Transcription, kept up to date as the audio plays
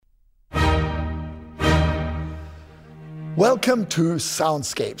Welcome to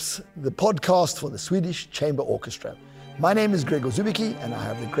Soundscapes, the podcast for the Swedish Chamber Orchestra. My name is Gregor Zubicky and I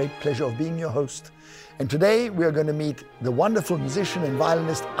have the great pleasure of being your host. And today we are going to meet the wonderful musician and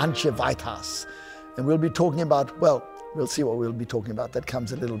violinist Antje Weithaas. And we'll be talking about, well, we'll see what we'll be talking about. That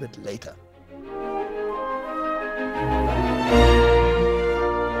comes a little bit later.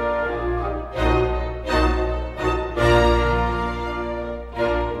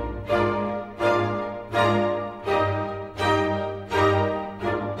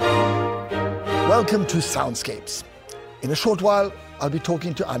 Welcome to Soundscapes. In a short while, I'll be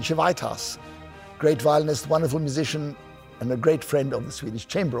talking to Antje Weithaas, great violinist, wonderful musician, and a great friend of the Swedish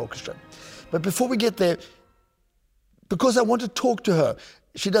Chamber Orchestra. But before we get there, because I want to talk to her,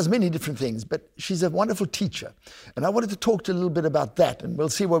 she does many different things, but she's a wonderful teacher. And I wanted to talk to a little bit about that, and we'll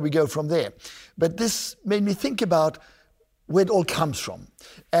see where we go from there. But this made me think about where it all comes from.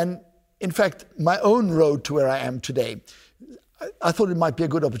 And in fact, my own road to where I am today, I thought it might be a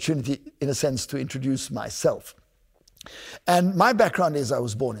good opportunity, in a sense, to introduce myself. And my background is I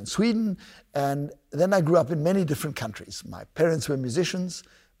was born in Sweden, and then I grew up in many different countries. My parents were musicians,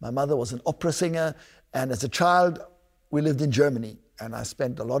 my mother was an opera singer, and as a child, we lived in Germany. And I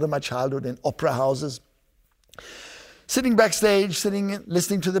spent a lot of my childhood in opera houses, sitting backstage,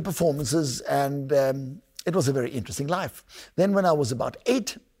 listening to the performances, and it was a very interesting life. Then when I was about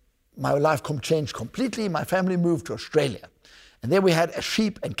 8, my life changed completely. My family moved to Australia. And there we had a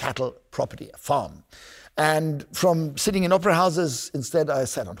sheep and cattle property, a farm. And from sitting in opera houses, instead I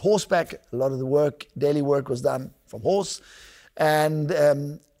sat on horseback. A lot of the work, daily work, was done from horse. And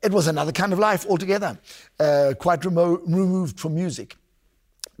it was another kind of life altogether, quite removed from music.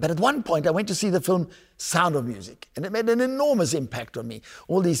 But at one point I went to see the film Sound of Music, and it made an enormous impact on me.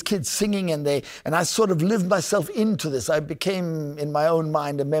 All these kids singing, and I sort of lived myself into this. I became, in my own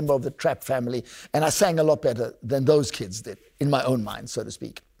mind, a member of the Trapp family, and I sang a lot better than those kids did, in my own mind, so to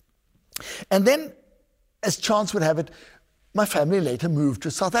speak. And then, as chance would have it, my family later moved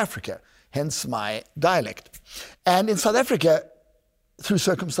to South Africa, hence my dialect. And in South Africa, through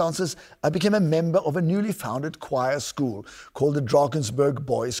circumstances, I became a member of a newly founded choir school called the Drakensberg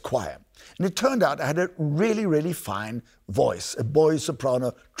Boys Choir. And it turned out I had a really, really fine voice, a boy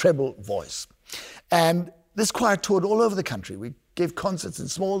soprano treble voice. And this choir toured all over the country. We gave concerts in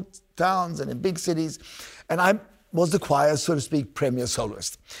small towns and in big cities. And I was the choir's, so to speak, premier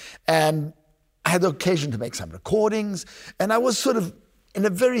soloist. And I had the occasion to make some recordings. And I was sort of, in a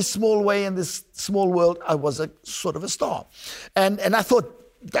very small way, in this small world, I was a sort of a star. And I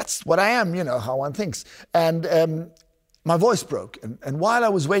thought, that's what I am, you know, how one thinks. And my voice broke. And while I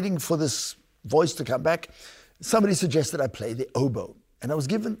was waiting for this voice to come back, somebody suggested I play the oboe. And I was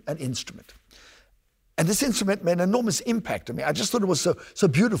given an instrument. And this instrument made an enormous impact on me. I just thought it was so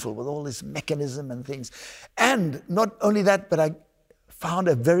beautiful with all this mechanism and things. And not only that, but I found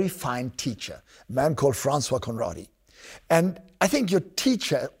a very fine teacher, a man called Francois Conradi. And I think your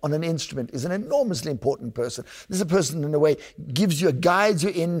teacher on an instrument is an enormously important person. This is a person, in a way, guides you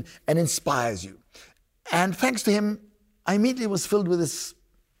in and inspires you. And thanks to him, I immediately was filled with this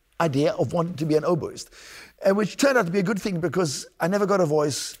idea of wanting to be an oboist, which turned out to be a good thing because I never got a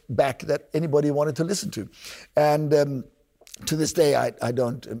voice back that anybody wanted to listen to. And to this day, I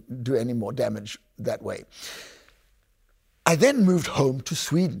don't do any more damage that way. I then moved home to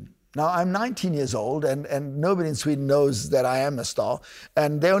Sweden. Now, I'm 19 years old, and nobody in Sweden knows that I am a star,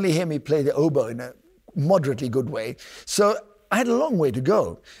 and they only hear me play the oboe in a moderately good way. So I had a long way to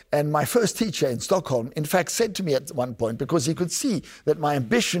go. And my first teacher in Stockholm, in fact, said to me at one point, because he could see that my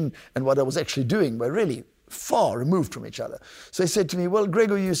ambition and what I was actually doing were really far removed from each other. So he said to me, well,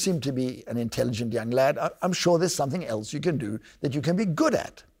 Gregor, you seem to be an intelligent young lad. I'm sure there's something else you can do that you can be good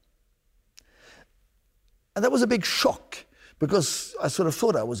at. And that was a big shock, because I sort of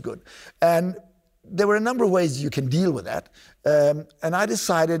thought I was good. And there were a number of ways you can deal with that. And I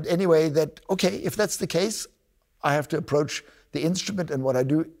decided anyway that, okay, if that's the case, I have to approach the instrument and what I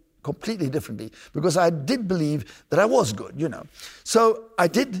do completely differently, because I did believe that I was good, you know. So I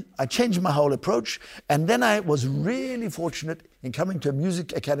changed my whole approach, and then I was really fortunate in coming to a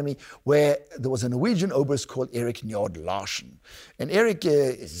music academy where there was a Norwegian oboist called Erik Njord Larsen. And Erik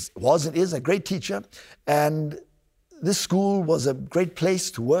was and is a great teacher, and this school was a great place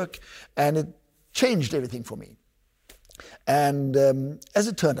to work, and it changed everything for me. And as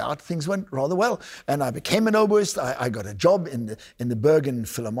it turned out, things went rather well. And I became an oboist. I got a job in the Bergen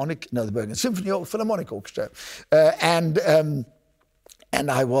Symphony Philharmonic Orchestra. And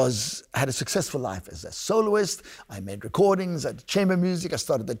I had a successful life as a soloist. I made recordings, I did chamber music. I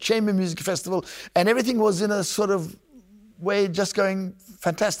started the Chamber Music Festival. And everything was in a sort of way just going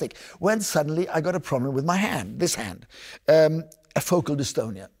fantastic. When suddenly I got a problem with my hand, this hand, a focal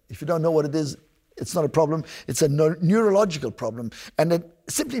dystonia. If you don't know what it is, it's not a problem. It's a neurological problem. And it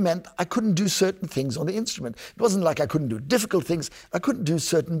simply meant I couldn't do certain things on the instrument. It wasn't like I couldn't do difficult things. I couldn't do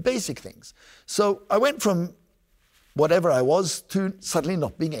certain basic things. So I went from whatever I was to suddenly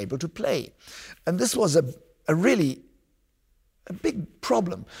not being able to play. And this was a really big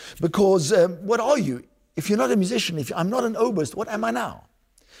problem, because what are you? If you're not a musician, if I'm not an oboist, what am I now?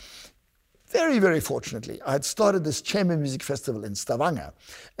 Very, very fortunately, I had started this chamber music festival in Stavanger.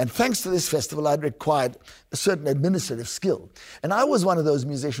 And thanks to this festival, I'd required a certain administrative skill. And I was one of those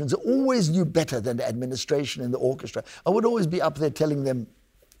musicians who always knew better than the administration in the orchestra. I would always be up there telling them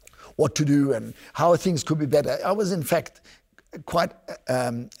what to do and how things could be better. I was, in fact, quite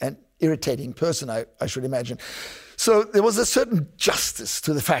an irritating person, I should imagine. So there was a certain justice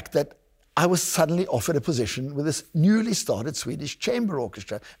to the fact that I was suddenly offered a position with this newly started Swedish chamber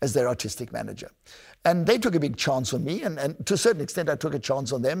orchestra as their artistic manager. And they took a big chance on me, and to a certain extent I took a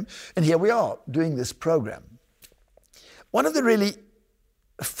chance on them. And here we are doing this program. One of the really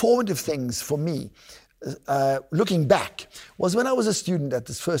formative things for me, looking back, was when I was a student at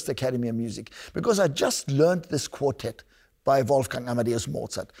this first Academy of Music, because I just learned this quartet by Wolfgang Amadeus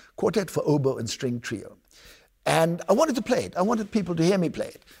Mozart, quartet for oboe and string trio. And I wanted to play it. I wanted people to hear me play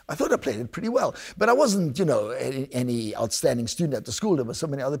it. I thought I played it pretty well. But I wasn't, any outstanding student at the school. There were so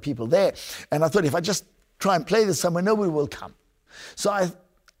many other people there. And I thought if I just try and play this somewhere, nobody will come. So I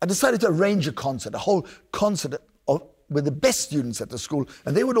decided to arrange a concert, a whole concert with the best students at the school.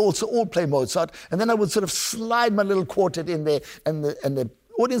 And they would also all play Mozart. And then I would sort of slide my little quartet in there. And the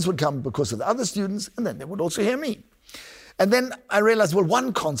audience would come because of the other students. And then they would also hear me. And then I realized, well,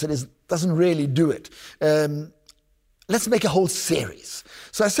 one concert doesn't really do it. Let's make a whole series.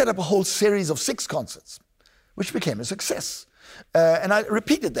 So I set up a whole series of 6 concerts, which became a success. And I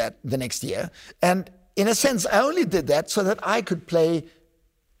repeated that the next year. And in a sense, I only did that so that I could play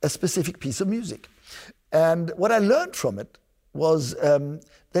a specific piece of music. And what I learned from it was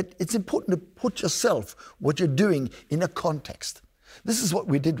that it's important to put yourself, what you're doing, in a context. This is what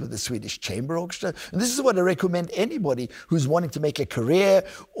we did with the Swedish Chamber Orchestra. And this is what I recommend anybody who's wanting to make a career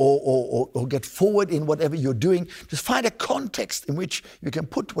or get forward in whatever you're doing. Just find a context in which you can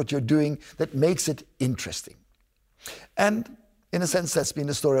put what you're doing that makes it interesting. And in a sense, that's been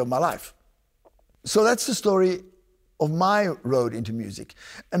the story of my life. So that's the story of my road into music.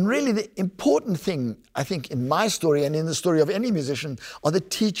 And really the important thing, I think, in my story and in the story of any musician are the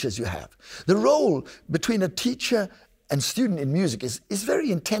teachers you have. The role between a teacher and student in music is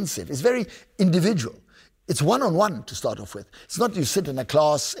very intensive, it's very individual. It's one-on-one to start off with. It's not you sit in a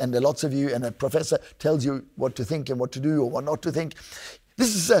class and there are lots of you and a professor tells you what to think and what to do or what not to think.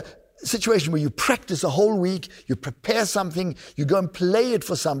 This is a situation where you practice a whole week, you prepare something, you go and play it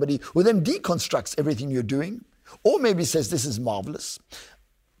for somebody who then deconstructs everything you're doing, or maybe says this is marvelous.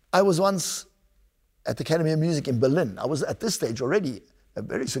 I was once at the Academy of Music in Berlin. I was at this stage already a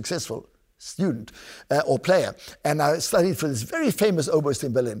very successful student or player, and I studied for this very famous oboist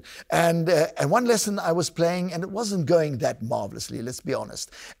in Berlin. And one lesson I was playing, and it wasn't going that marvelously, let's be honest.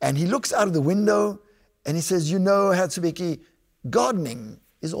 And he looks out of the window and he says, Herr Zubicky, gardening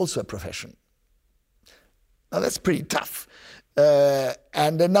is also a profession. Now that's pretty tough.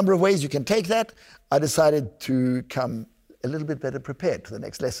 And there are a number of ways you can take that. I decided to come a little bit better prepared to the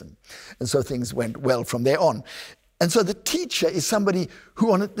next lesson. And so things went well from there on. And so the teacher is somebody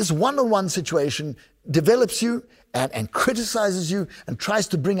who, on this one-on-one situation, develops you and criticizes you and tries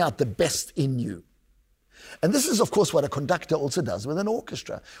to bring out the best in you. And this is, of course, what a conductor also does with an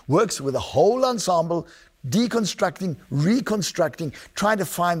orchestra. Works with a whole ensemble, deconstructing, reconstructing, trying to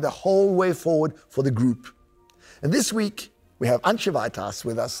find the whole way forward for the group. And this week, we have Antje Weithaas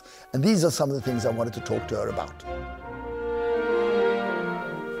with us, and these are some of the things I wanted to talk to her about.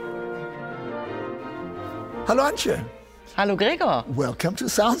 Hello, Antje. Hello, Gregor. Welcome to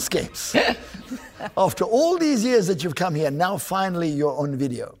Soundscapes. After all these years that you've come here, now finally you're on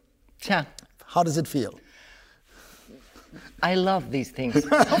video. Tja. How does it feel? I love these things. Of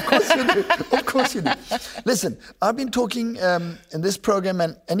course you do. Of course you do. Listen, I've been talking in this program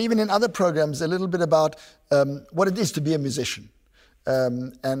and even in other programs a little bit about what it is to be a musician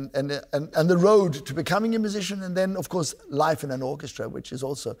and the road to becoming a musician, and then, of course, life in an orchestra, which is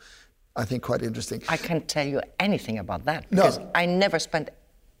also, I think, quite interesting. I can't tell you anything about that because I never spent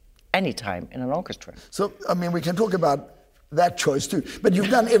any time in an orchestra. So, I mean, we can talk about that choice too. But you've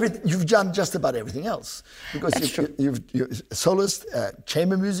done everything. You've done just about everything else because you're a soloist,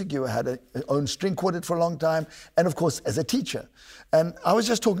 chamber music. You had your own string quartet for a long time, and of course, as a teacher. And I was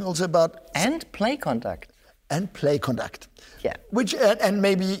just talking also about and play conduct. and play conduct. Yeah. Which and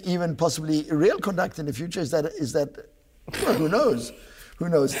maybe even possibly real conduct in the future. Is that well, who knows? Who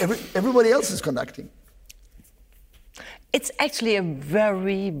knows? Everybody else is conducting. It's actually a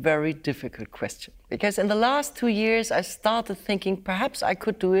very, very difficult question, because in the last 2 years I started thinking perhaps I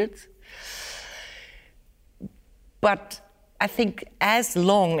could do it. But I think as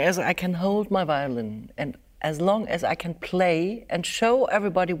long as I can hold my violin and as long as I can play and show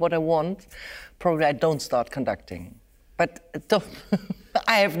everybody what I want, probably I don't start conducting. But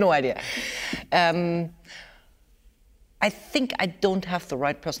I have no idea. I think I don't have the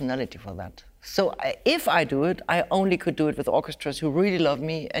right personality for that. So if I do it, I only could do it with orchestras who really love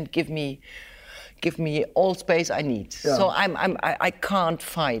me and give me all space I need. Yeah. So I can't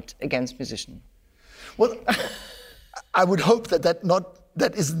fight against musicians. Well, I would hope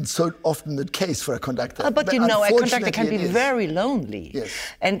that isn't so often the case for a conductor. But you know, a conductor can be very lonely. Yes.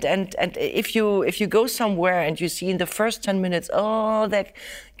 And if you go somewhere and you see in the first 10 minutes, oh, the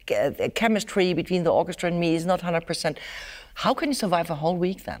chemistry between the orchestra and me is not 100%. How can you survive a whole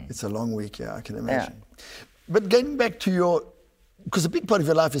week then? It's a long week, yeah, I can imagine. Yeah. But getting back to because a big part of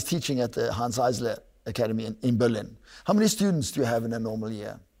your life is teaching at the Hans Eisler Academy in Berlin. How many students do you have in a normal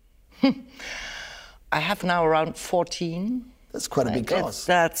year? I have now around 14. That's quite a big class.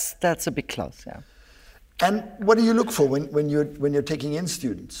 That's a big class, yeah. And what do you look for when you're taking in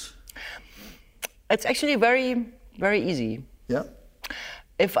students? It's actually very, very easy. Yeah.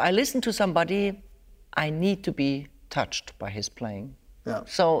 If I listen to somebody, I need to be touched by his playing. Yeah.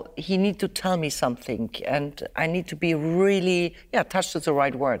 So he needs to tell me something, and I need to be really, touched is the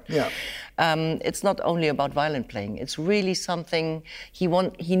right word. Yeah. It's not only about violin playing. It's really something he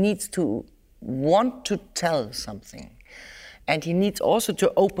needs to want to tell something. And he needs also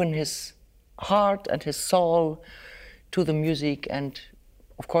to open his heart and his soul to the music. And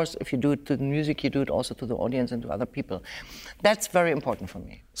of course, if you do it to the music, you do it also to the audience and to other people. That's very important for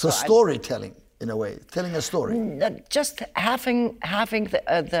me. So storytelling, in a way, telling a story. Just having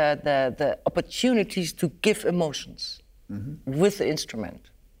the opportunities to give emotions with the instrument,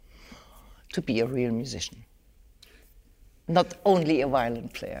 to be a real musician, not only a violin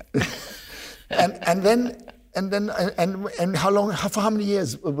player. And how long? For how many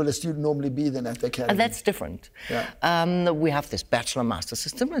years will a student normally be then at the academy? And that's different. Yeah. We have this bachelor-master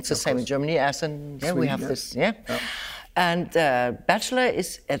system. It's the same in Germany as in Sweden, we have this. Yeah. And bachelor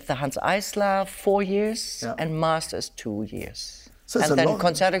is at the Hans Eisler 4 years, and master is 2 years. So and then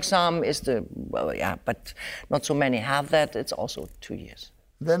Concertexamen is but not so many have that. It's also 2 years.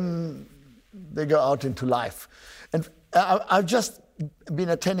 Then they go out into life, and I've just been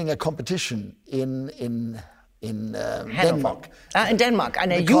attending a competition in Denmark. In Denmark, I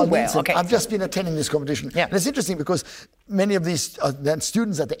know you were. Okay. I've just been attending this competition. Yeah. And it's interesting because many of these then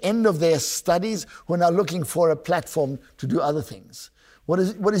students at the end of their studies who are now looking for a platform to do other things. What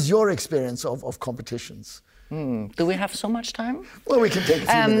is your experience of competitions? Do we have so much time? Well, we can take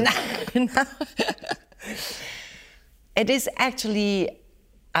a few minutes. It is actually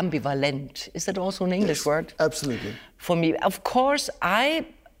ambivalent. Is that also an English word? Absolutely. For me, of course, I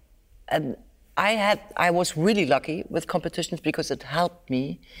was really lucky with competitions because it helped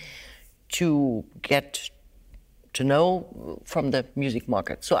me to get to know from the music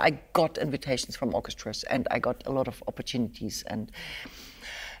market. So I got invitations from orchestras and I got a lot of opportunities. And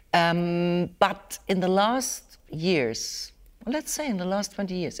but in the last years, let's say in the last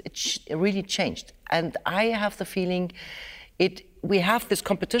 20 years, it really changed. And I have the feeling we have this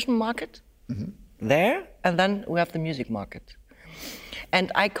competition market there, and then we have the music market.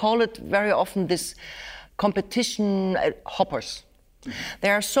 And I call it very often this competition hoppers.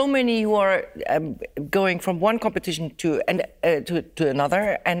 There are so many who are going from one competition to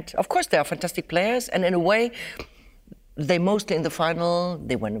another, and of course they are fantastic players, and in a way, they mostly in the final,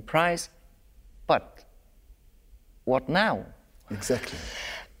 they win a prize. But what now? Exactly.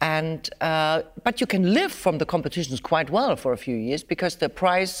 And but you can live from the competitions quite well for a few years because the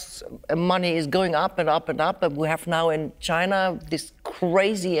prize money is going up and up and up. And we have now in China this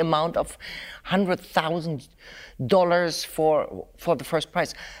crazy amount of $100,000 for the first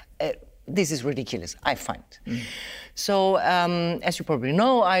prize. This is ridiculous, I find. So, as you probably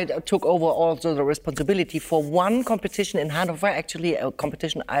know, I took over also the responsibility for one competition in Hanover. Actually, a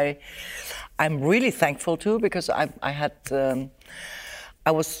competition I'm really thankful to because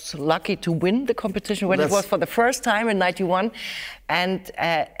I was lucky to win the competition when it was for the first time in '91, and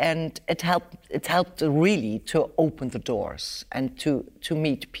it helped really to open the doors and to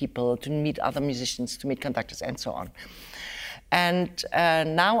meet people, to meet other musicians, to meet conductors, and so on. And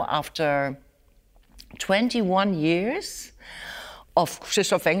now after 21 years of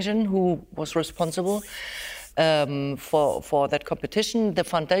Christoph Enggen, who was responsible, for that competition, the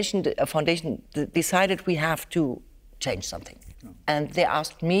foundation decided we have to change something. And they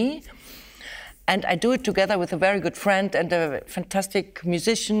asked me, and I do it together with a very good friend and a fantastic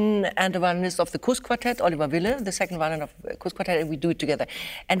musician and a violinist of the Kuss Quartet, Oliver Wille, the second violin of the Kuss Quartet, and we do it together.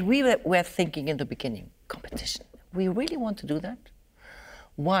 And we were thinking in the beginning, competition. We really want to do that?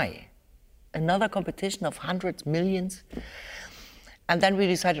 Why? Another competition of hundreds, millions? And then we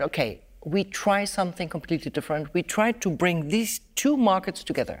decided, okay, we try something completely different. We tried to bring these two markets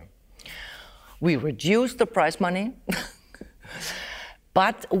together. We reduced the prize money,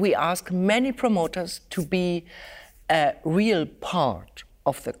 but we asked many promoters to be a real part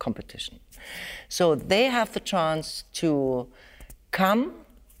of the competition. So they have the chance to come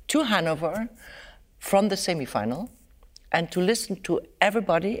to Hanover from the semifinal and to listen to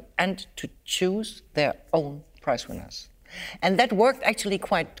everybody and to choose their own prize winners. And that worked actually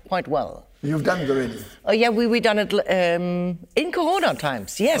quite well. You've done it already? Oh yeah, we done it in Corona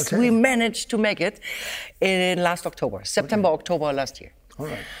times. Yes, okay. We managed to make it in last October, September, okay. October last year. All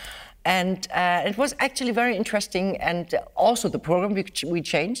right. And it was actually very interesting, and also the program we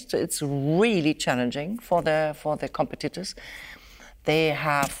changed. So it's really challenging for the competitors. They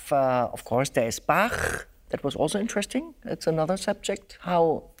have, of course, there is Bach. That was also interesting. It's another subject,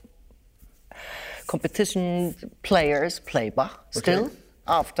 how competition players play Bach still, okay.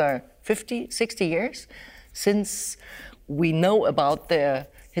 After 50, 60 years, since we know about the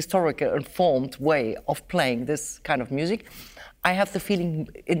historical informed way of playing this kind of music. I have the feeling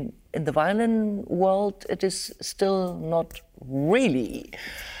in the violin world it is still not really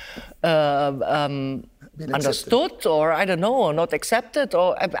understood, or I don't know, or not accepted,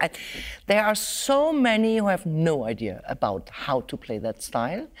 or there are so many who have no idea about how to play that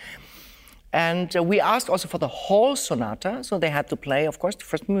style. And we asked also for the whole sonata, so they had to play, of course, the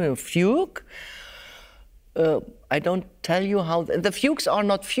first movement, fugue. I don't tell you how the fugues are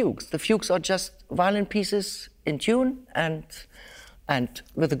not fugues. The fugues are just violin pieces in tune and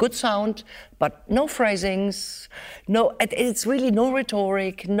with a good sound, but no phrasings, no. It's really no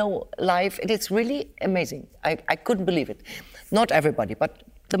rhetoric, no life. It's really amazing. I couldn't believe it. Not everybody, but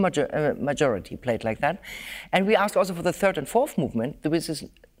the majority played like that. And we asked also for the third and fourth movement, which is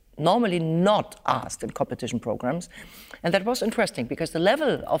normally not asked in competition programs. And that was interesting because the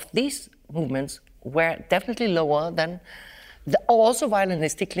level of these movements were definitely lower than, also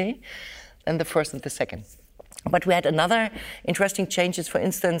violinistically, than the first and the second. But we had another interesting changes. For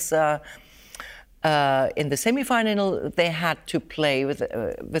instance, in the semifinal, they had to play with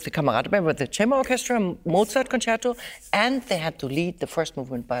the Kameradenband, with the chamber orchestra, Mozart concerto, and they had to lead the first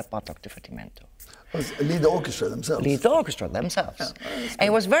movement by Bartók Divertimento. Lead the orchestra themselves. Lead the orchestra themselves. Yeah, and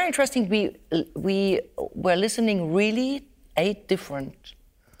it was very interesting. We were listening really 8 different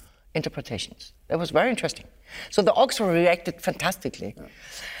interpretations. It was very interesting. So the orchestra reacted fantastically. Yeah.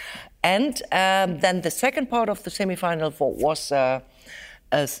 And then the second part of the semifinal was a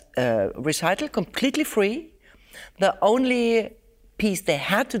recital, completely free. The only piece they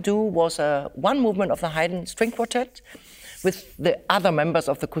had to do was one movement of the Haydn string quartet with the other members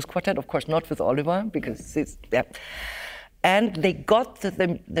of the Kuss Quartet, of course not with Oliver, because it's, yeah. And they got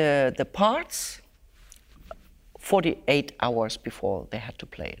the parts 48 hours before they had to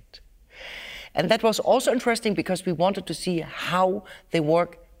play it. And that was also interesting because we wanted to see how they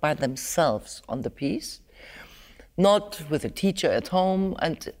work by themselves on the piece, not with a teacher at home.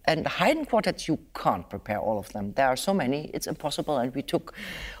 And Haydn quartets, you can't prepare all of them. There are so many, it's impossible. And we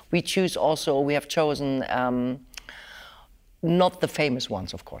have chosen not the famous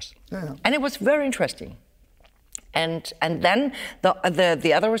ones, of course. Yeah. And it was very interesting. And then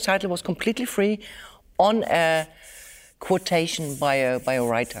the other recital was completely free on a quotation by a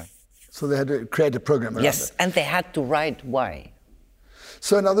writer. So they had to create a program around yes, it. And they had to write why.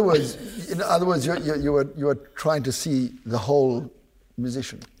 So in other words, you were trying to see the whole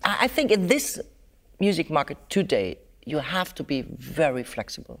musician. I think in this music market today, you have to be very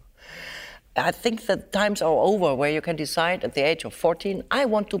flexible. I think that times are over where you can decide at the age of 14, I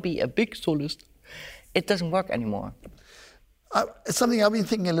want to be a big soloist. It doesn't work anymore. It's something I've been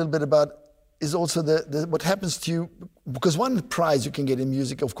thinking a little bit about is also what happens to you, because one prize you can get in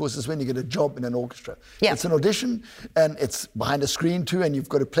music, of course, is when you get a job in an orchestra. Yeah. It's an audition, and it's behind a screen too, and you've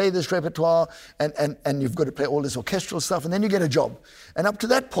got to play this repertoire, and you've got to play all this orchestral stuff, and then you get a job. And up to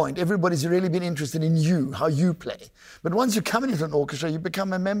that point, everybody's really been interested in you, how you play. But once you come into an orchestra, you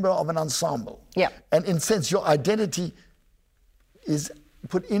become a member of an ensemble. Yeah. And in a sense, your identity is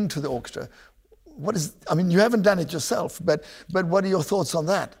put into the orchestra. You haven't done it yourself, but what are your thoughts on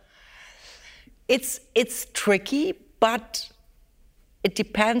that? It's tricky, but it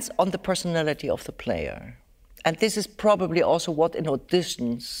depends on the personality of the player. And this is probably also what in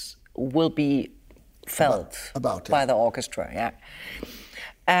auditions will be felt by the orchestra, yeah.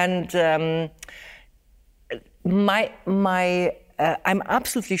 And I'm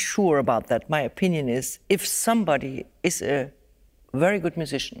absolutely sure about that. My opinion is, if somebody is a very good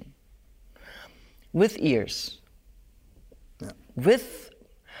musician, with ears, with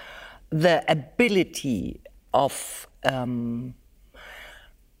the ability of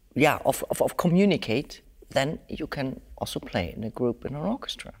communicate, then you can also play in a group, in an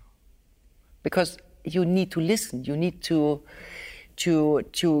orchestra. Because you need to listen, you need to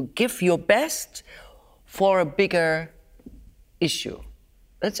give your best for a bigger issue.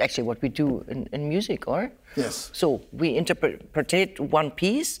 That's actually what we do in music, or? Yes. So we interpret one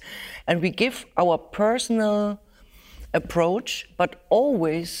piece and we give our personal approach, but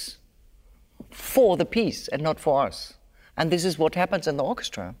always for the piece and not for us. And this is what happens in the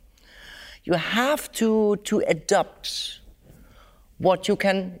orchestra. You have to adapt what you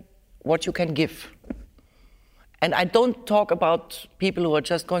can give. And I don't talk about people who are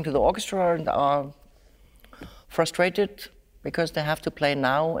just going to the orchestra and are frustrated because they have to play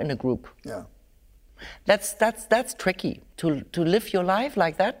now in a group. Yeah. That's tricky. To live your life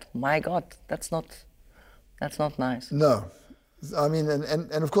like that, my God, that's not nice. No. I mean,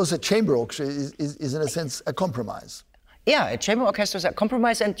 and of course a chamber orchestra is in a sense a compromise. Yeah, a chamber orchestra is a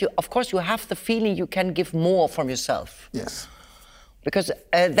compromise, and of course you have the feeling you can give more from yourself. Yes. Because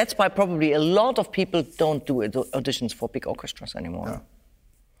that's why probably a lot of people don't do auditions for big orchestras anymore. Yeah.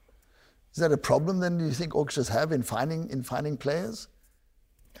 Is that a problem then, do you think orchestras have in finding players?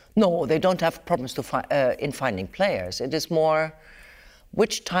 No, they don't have problems in finding players. It is more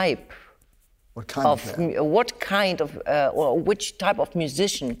which type or which type of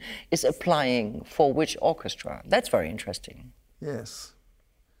musician is applying for which orchestra. That's very interesting. Yes.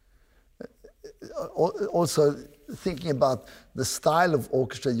 Also thinking about the style of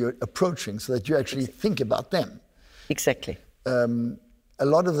orchestra you're approaching so that you actually think about them. Exactly. A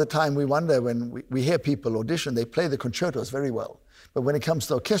lot of the time we wonder when we hear people audition, they play the concertos very well. But when it comes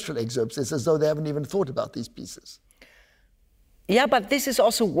to orchestral excerpts, it's as though they haven't even thought about these pieces. Yeah, but this is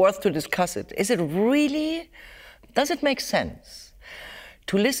also worth to discuss it. Does it make sense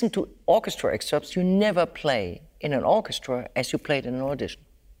to listen to orchestra excerpts you never play in an orchestra as you played in an audition?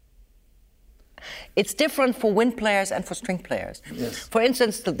 It's different for wind players and for string players. Yes. For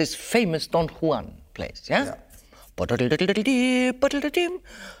instance, this famous Don Juan plays, yeah?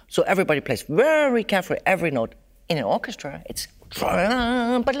 So everybody plays very carefully every note. In an orchestra, it's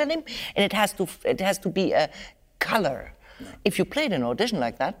and it has to be a color. Yeah. If you play in an audition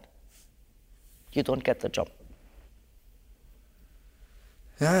like that, you don't get the job.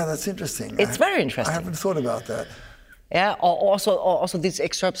 Yeah, that's interesting. It's very interesting. I haven't thought about that. Yeah, or also these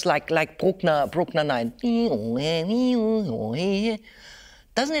excerpts like Bruckner 9.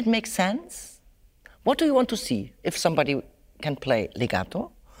 Doesn't it make sense? What do you want to see? If somebody can play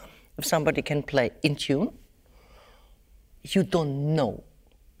legato, if somebody can play in tune, you don't know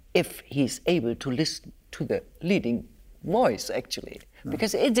if he's able to listen to the leading voice, actually,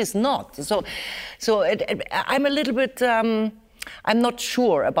 because it is not. So I'm a little bit, I'm not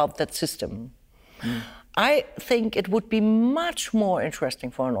sure about that system. I think it would be much more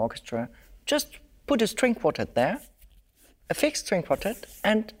interesting for an orchestra, just put a string quartet there, a fixed string quartet,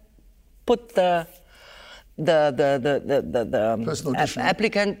 and put the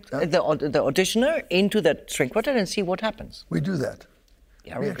applicant, the auditioner into that string quartet and see what happens. We do that.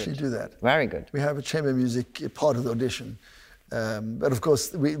 Yeah, we actually do that. Very good. We have a chamber music part of the audition. But of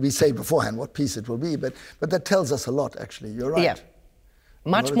course, we say beforehand what piece it will be, but that tells us a lot, actually. You're right. Yeah,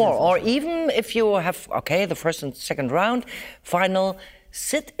 much more. Or even if you have, the first and second round, final,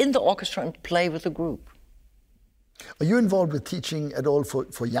 sit in the orchestra and play with the group. Are you involved with teaching at all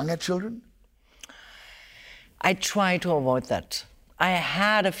for younger children? I try to avoid that. I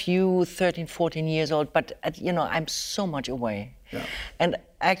had a few 13, 14 years old, but I'm so much away. Yeah. And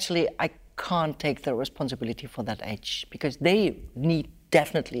actually, I can't take the responsibility for that age because they need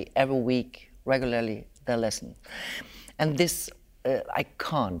definitely every week, regularly, their lesson. And this, I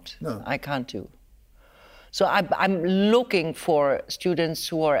can't. No. I can't do. So I'm looking for students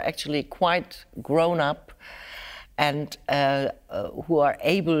who are actually quite grown up and who are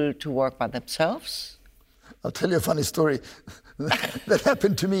able to work by themselves. I'll tell you a funny story that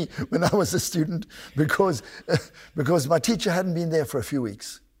happened to me when I was a student because my teacher hadn't been there for a few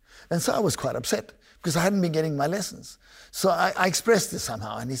weeks. And so I was quite upset because I hadn't been getting my lessons. So I expressed this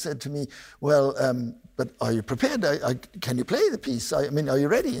somehow, and he said to me, well, but are you prepared? Can you play the piece? I mean, are you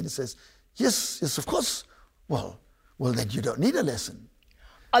ready? And he says, yes, of course. Well, then you don't need a lesson.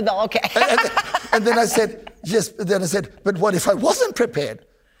 Oh, no, okay. And then I said, yes, then I said, but what if I wasn't prepared?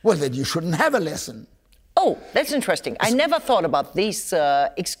 Well, then you shouldn't have a lesson. Oh, that's interesting. I never thought about these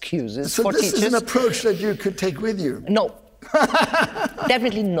excuses for teachers. So this is an approach that you could take with you? No,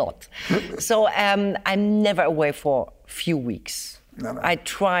 definitely not. So I'm never away for a few weeks. No. I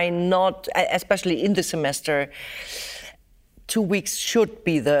try not, especially in the semester, 2 weeks should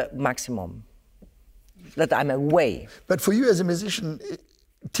be the maximum that I'm away. But for you as a musician,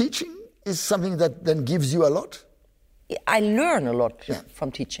 teaching is something that then gives you a lot? I learn a lot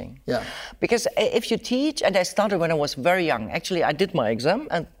from teaching. Yeah. Because if you teach, and I started when I was very young. Actually, I did my exam,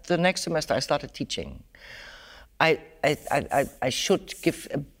 and the next semester I started teaching. I should give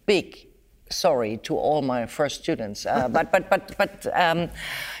a big sorry to all my first students, but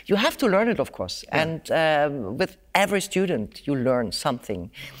you have to learn it, of course. Yeah. And with every student, you learn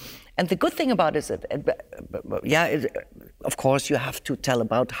something. And the good thing about it is that, of course, you have to tell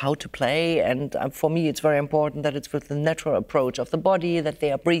about how to play. And for me, it's very important that it's with the natural approach of the body, that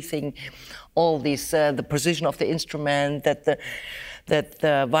they are breathing, all these, the position of the instrument, that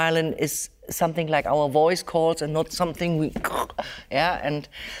the violin is something like our voice chords and not something we, and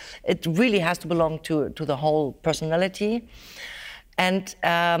it really has to belong to the whole personality. And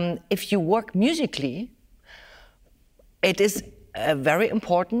if you work musically, it is very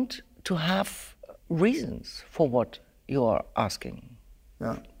important to have reasons for what you are asking.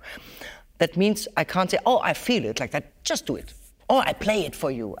 Yeah. That means I can't say, oh, I feel it like that, just do it. Or I play it for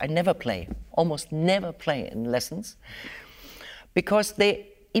you. I never play, almost never play in lessons, because they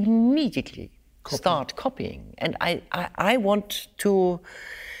immediately start copying. And I want to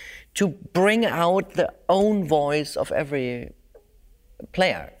bring out the own voice of every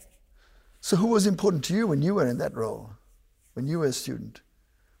player. So who was important to you when you were in that role? When you were a student,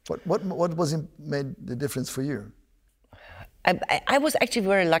 what made the difference for you? I was actually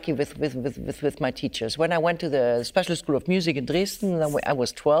very lucky with my teachers. When I went to the Special School of Music in Dresden, I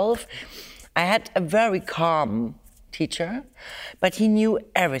was 12. I had a very calm teacher, but he knew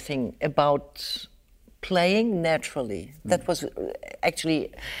everything about playing naturally. That was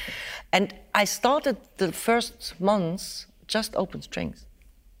actually, and I started the first months just open strings.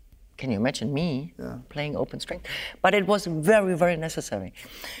 Can you imagine me playing open string? But it was very, very necessary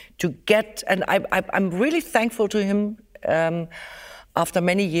to get, and I'm really thankful to him after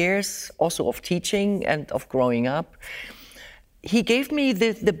many years also of teaching and of growing up. He gave me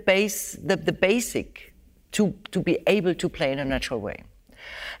the basic to be able to play in a natural way.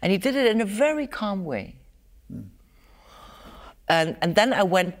 And he did it in a very calm way. And then I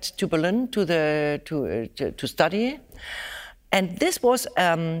went to Berlin to study. And this was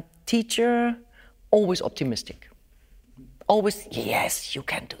teacher, always optimistic. Always, yes, you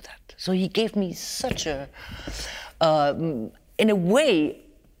can do that. So he gave me such a, in a way,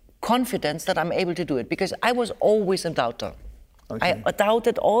 confidence that I'm able to do it, because I was always a doubter. Okay. I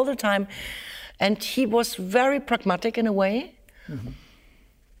doubted all the time. And he was very pragmatic in a way,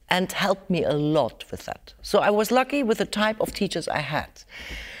 and helped me a lot with that. So I was lucky with the type of teachers I had.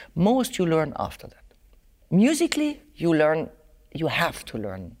 Most you learn after that. Musically, you have to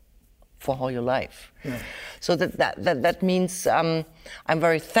learn for all your life. Yeah. So that means I'm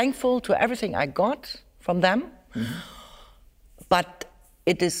very thankful to everything I got from them. But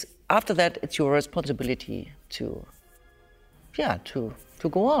it is, after that, it's your responsibility to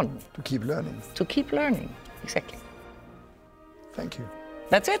go on. To keep learning. To keep learning, exactly. Thank you.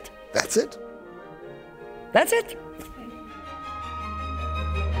 That's it? That's it. That's it.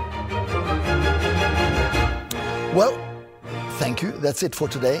 Well, thank you. That's it for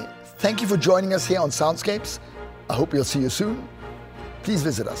today. Thank you for joining us here on Soundscapes. I hope we'll see you soon. Please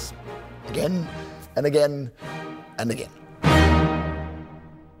visit us again and again and again.